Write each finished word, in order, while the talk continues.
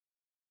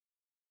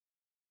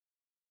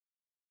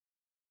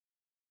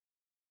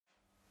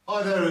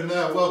Hi there and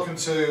welcome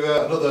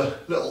to another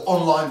little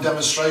online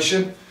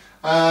demonstration.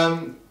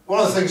 One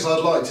of the things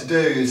I'd like to do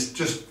is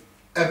just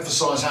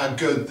emphasise how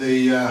good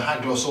the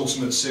Haglofs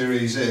Ultimate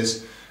series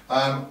is.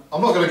 I'm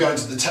not going to go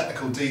into the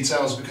technical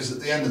details because at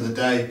the end of the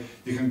day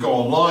you can go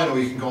online or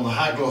you can go on the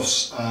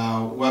Haglofs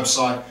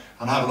website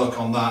and have a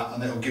look on that,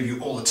 and it'll give you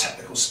all the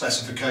technical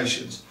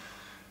specifications.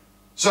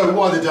 So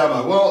why the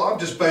demo? Well, I'm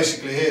just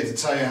basically here to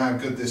tell you how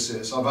good this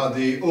is. I've had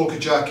the Orca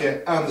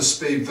jacket and the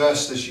speed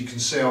vest, as you can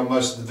see on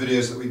most of the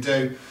videos that we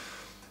do,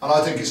 and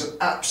I think it's an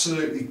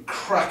absolutely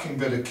cracking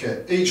bit of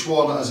kit, each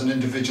one as an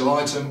individual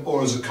item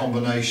or as a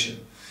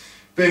combination.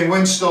 Being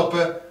wind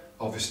stopper,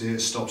 obviously it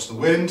stops the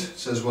wind,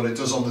 says what it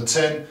does on the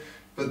tin,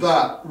 but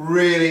that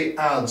really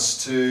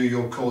adds to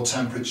your core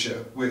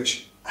temperature,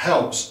 which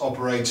helps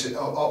operating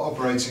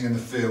in the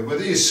field,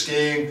 whether you're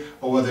skiing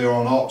or whether you're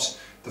on ops.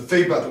 The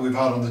feedback that we've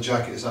had on the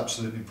jacket is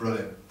absolutely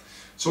brilliant.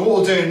 So what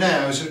we'll do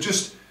now is we'll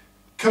just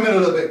come in a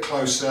little bit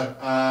closer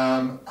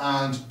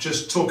and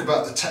just talk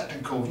about the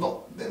technical,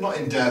 not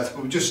in depth,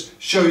 but we'll just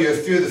show you a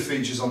few of the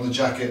features on the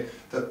jacket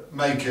that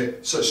make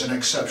it such an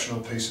exceptional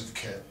piece of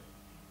kit.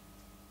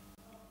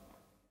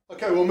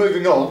 Okay, well,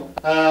 moving on,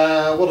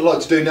 what I'd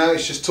like to do now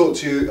is just talk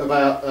to you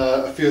about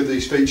a few of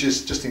these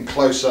features just in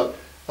close-up.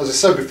 As I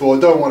said before, I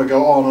don't want to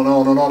go on and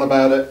on and on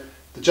about it.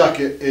 The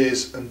jacket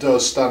is and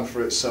does stand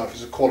for itself.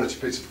 It's a quality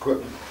piece of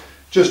equipment.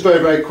 Just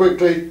very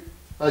quickly,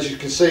 as you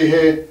can see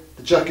here,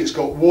 the jacket's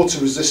got water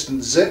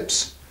resistant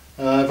zips,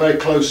 very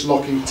close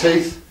locking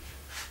teeth,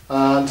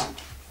 and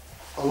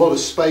a lot of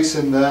space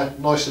in there,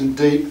 nice and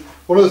deep.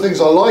 One of the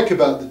things I like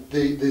about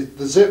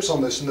the zips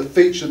on this and the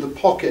feature of the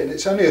pocket, and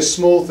it's only a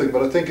small thing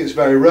but I think it's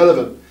very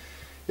relevant,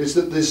 is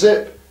that the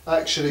zip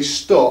actually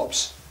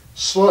stops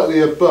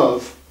slightly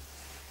above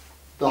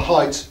the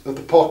height of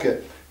the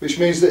pocket, which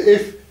means that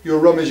if you're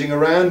rummaging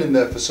around in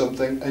there for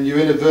something and you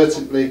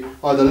inadvertently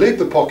either leave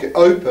the pocket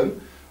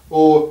open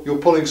or you're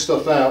pulling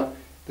stuff out,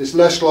 there's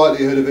less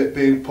likelihood of it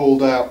being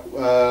pulled out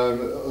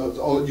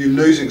or you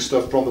losing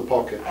stuff from the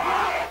pocket.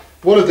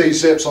 One of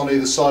these zips on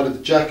either side of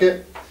the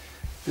jacket.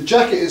 The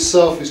jacket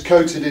itself is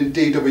coated in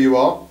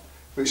DWR,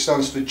 which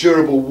stands for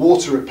durable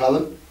water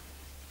repellent.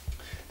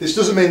 This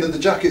doesn't mean that the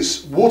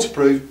jacket's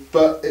waterproof,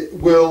 but it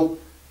will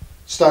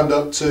stand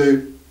up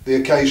to the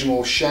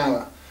occasional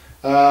shower.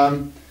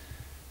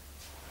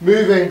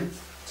 Moving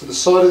to the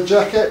side of the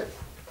jacket,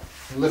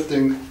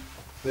 lifting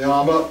the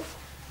arm up,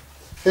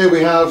 here we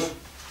have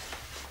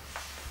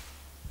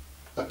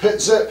a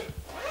pit zip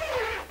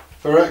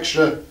for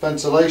extra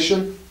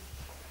ventilation.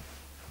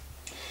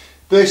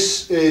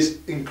 This is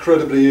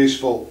incredibly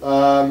useful.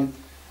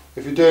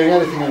 If you're doing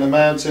anything in the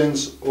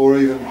mountains or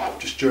even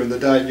just during the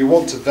day and you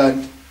want to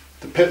vent,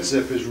 the pit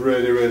zip is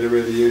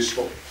really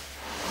useful.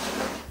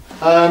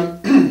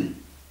 Couple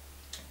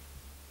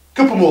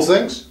more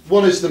things.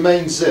 One is the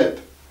main zip.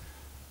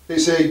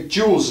 It's a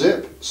dual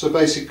zip, so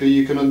basically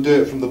you can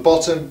undo it from the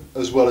bottom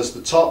as well as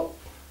the top.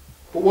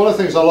 But one of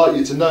the things I like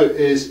you to note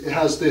is it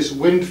has this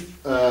wind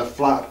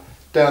flap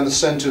down the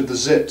centre of the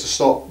zip to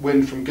stop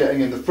wind from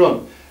getting in the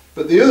front.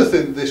 But the other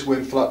thing that this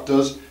wind flap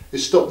does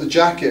is stop the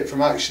jacket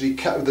from actually,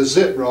 the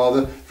zip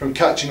rather, from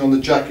catching on the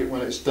jacket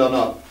when it's done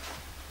up.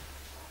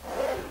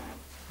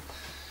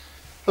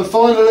 And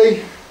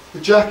finally,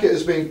 the jacket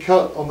has been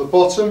cut on the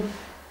bottom,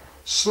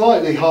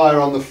 slightly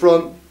higher on the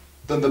front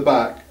than the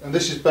back, and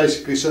this is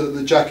basically so that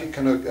the jacket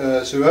can,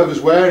 so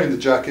whoever's wearing the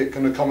jacket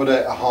can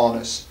accommodate a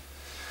harness.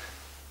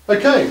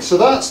 Okay, so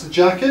that's the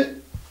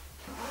jacket.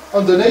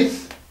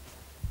 Underneath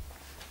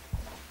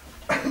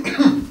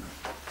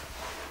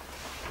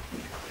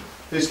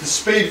is the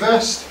speed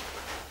vest.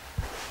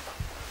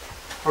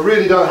 I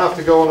really don't have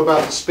to go on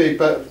about the speed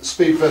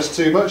vest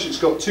too much. It's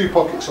got two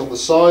pockets on the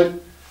side.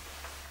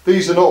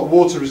 These are not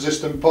water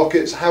resistant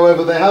pockets,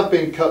 however they have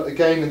been cut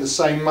again in the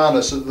same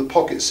manner so that the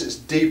pocket sits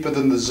deeper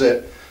than the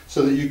zip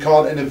so that you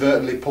can't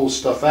inadvertently pull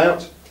stuff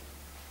out.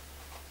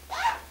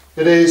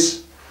 It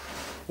is,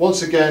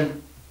 once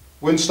again,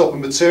 wind stopping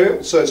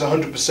material, so it's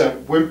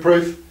 100%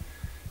 windproof.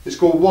 It's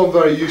got one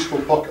very useful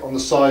pocket on the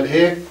side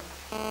here,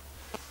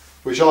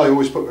 which I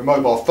always put my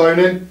mobile phone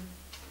in.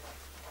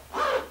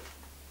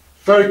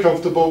 Very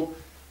comfortable,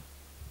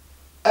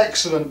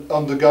 excellent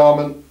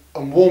undergarment,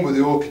 and worn with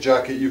the Orca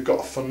jacket you've got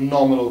a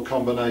phenomenal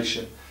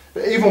combination.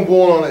 But even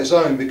worn on its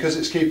own, because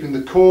it's keeping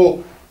the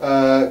core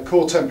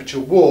temperature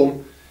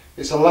warm,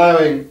 it's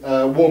allowing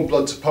warm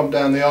blood to pump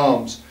down the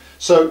arms.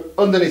 So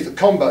underneath the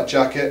combat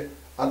jacket,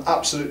 an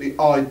absolutely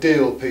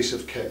ideal piece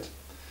of kit.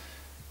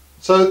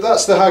 So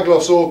that's the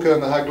Haglofs Orca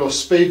and the Haglofs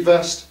Speed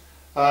Vest,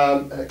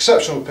 an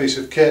exceptional piece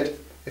of kit.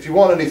 If you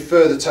want any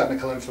further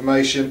technical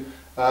information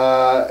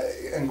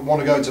and want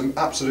to go into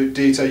absolute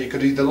detail, you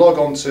could either log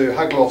on to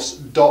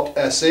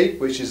haglofs.se,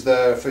 which is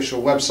their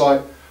official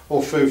website,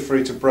 or feel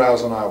free to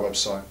browse on our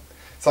website.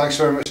 Thanks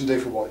very much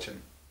indeed for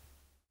watching.